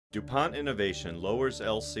DuPont innovation lowers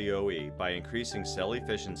LCOE by increasing cell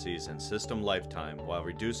efficiencies and system lifetime while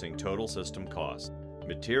reducing total system cost.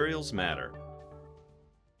 Materials matter.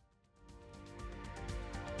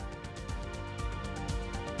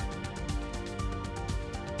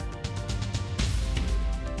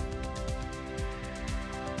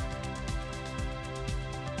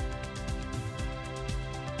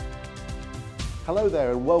 Hello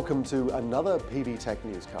there and welcome to another PV Tech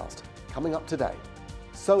Newscast. Coming up today,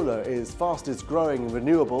 solar is fastest growing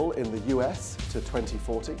renewable in the US to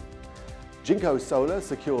 2040. JinkoSolar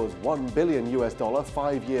secures $1 billion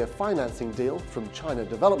 5-year financing deal from China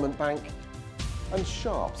Development Bank. And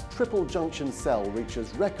Sharp's triple-junction cell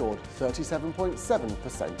reaches record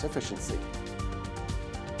 37.7% efficiency.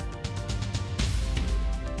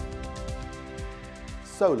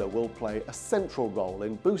 Solar will play a central role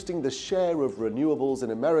in boosting the share of renewables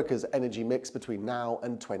in America's energy mix between now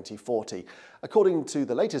and 2040, according to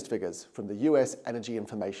the latest figures from the US Energy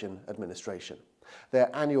Information Administration.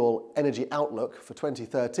 Their annual energy outlook for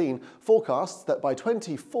 2013 forecasts that by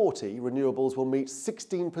 2040, renewables will meet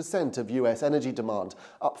 16% of US energy demand,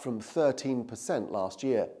 up from 13% last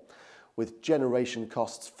year. With generation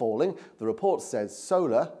costs falling, the report says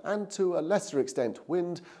solar, and to a lesser extent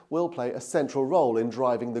wind, will play a central role in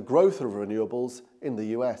driving the growth of renewables in the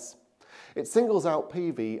US. It singles out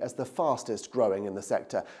PV as the fastest growing in the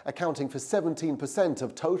sector, accounting for 17%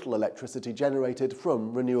 of total electricity generated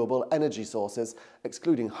from renewable energy sources,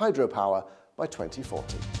 excluding hydropower, by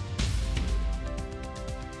 2040.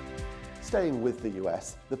 Staying with the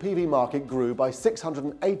US, the PV market grew by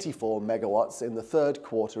 684 megawatts in the third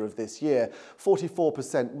quarter of this year,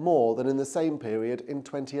 44% more than in the same period in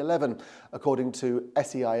 2011, according to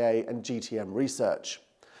SEIA and GTM research.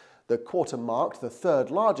 The quarter marked the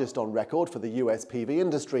third largest on record for the US PV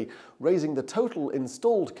industry, raising the total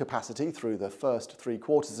installed capacity through the first 3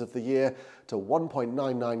 quarters of the year to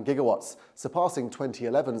 1.99 gigawatts, surpassing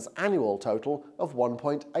 2011's annual total of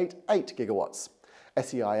 1.88 gigawatts.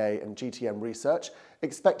 SEIA and GTM research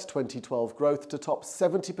expect 2012 growth to top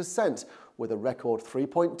 70%, with a record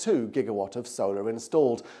 3.2 gigawatt of solar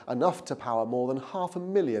installed, enough to power more than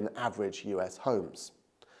 500,000 average US homes.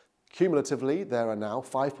 Cumulatively, there are now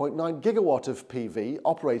 5.9 gigawatt of PV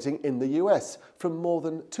operating in the US from more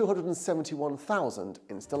than 271,000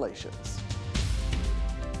 installations.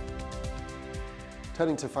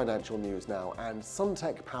 Turning to financial news now, and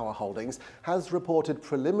Suntech Power Holdings has reported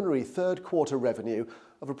preliminary third quarter revenue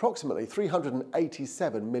of approximately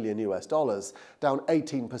 $387 million, down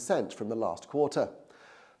 18% from the last quarter.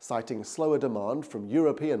 Citing slower demand from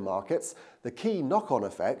European markets, the key knock-on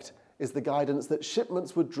effect is the guidance that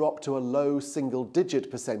shipments would drop to a low single-digit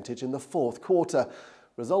percentage in the fourth quarter,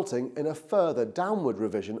 resulting in a further downward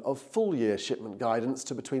revision of full-year shipment guidance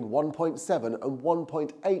to between 1.7 and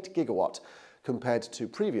 1.8 gigawatt, compared to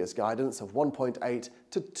previous guidance of 1.8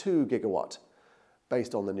 to 2 gigawatt.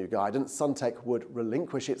 Based on the new guidance, Suntech would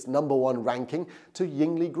relinquish its #1 ranking to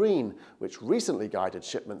Yingli Green, which recently guided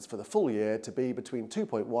shipments for the full year to be between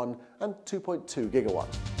 2.1 and 2.2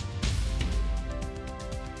 gigawatt.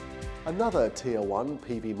 Another Tier 1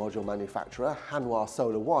 PV module manufacturer, Hanwha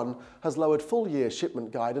SolarOne, has lowered full-year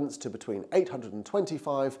shipment guidance to between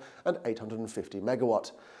 825 and 850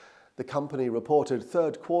 megawatt. The company reported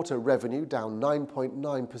third quarter revenue down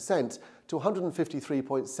 9.9% to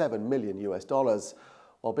 $153.7 million,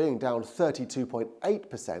 while being down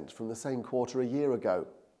 32.8% from the same quarter a year ago.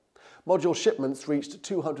 Module shipments reached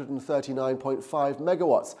 239.5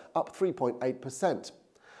 megawatts, up 3.8%.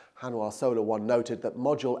 Hanwha SolarOne noted that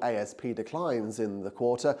module ASP declines in the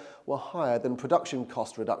quarter were higher than production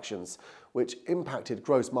cost reductions, which impacted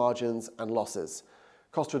gross margins and losses.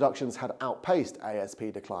 Cost reductions had outpaced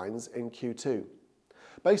ASP declines in Q2.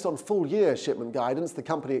 Based on full-year shipment guidance, the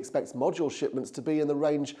company expects module shipments to be in the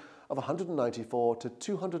range of 194 to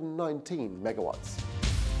 219 megawatts.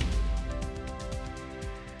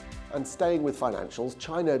 And staying with financials,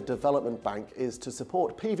 China Development Bank is to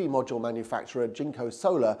support PV module manufacturer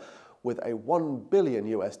JinkoSolar with a $1 billion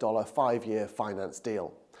 5-year finance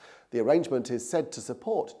deal. The arrangement is said to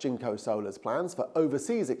support JinkoSolar's plans for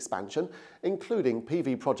overseas expansion, including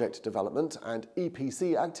PV project development and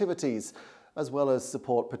EPC activities, as well as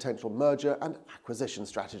support potential merger and acquisition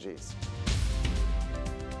strategies.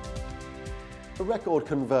 A record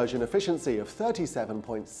conversion efficiency of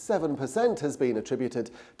 37.7% has been attributed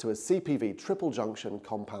to a CPV triple-junction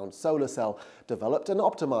compound solar cell developed and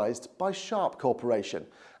optimized by Sharp Corporation,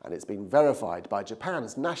 and it's been verified by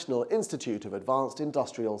Japan's National Institute of Advanced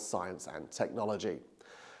Industrial Science and Technology.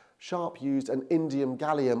 Sharp used an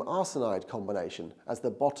indium-gallium arsenide combination as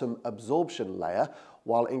the bottom absorption layer,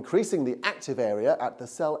 while increasing the active area at the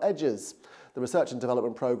cell edges. The research and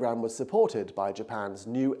development program was supported by Japan's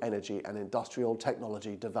New Energy and Industrial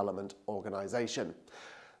Technology Development Organization.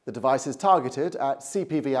 The device is targeted at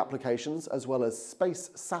CPV applications as well as space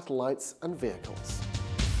satellites and vehicles.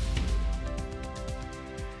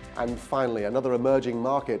 And finally, another emerging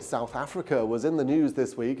market, South Africa, was in the news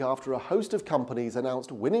this week after a host of companies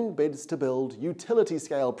announced winning bids to build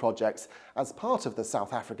utility-scale projects as part of the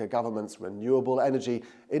South Africa government's Renewable Energy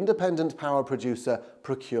Independent Power Producer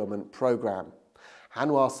Procurement Programme.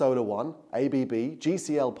 Hanwha SolarOne, ABB,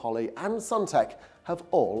 GCL-Poly and Suntech have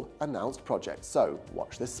all announced projects, so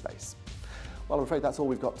watch this space. Well, I'm afraid that's all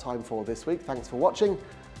we've got time for this week. Thanks for watching,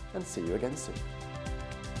 and see you again soon.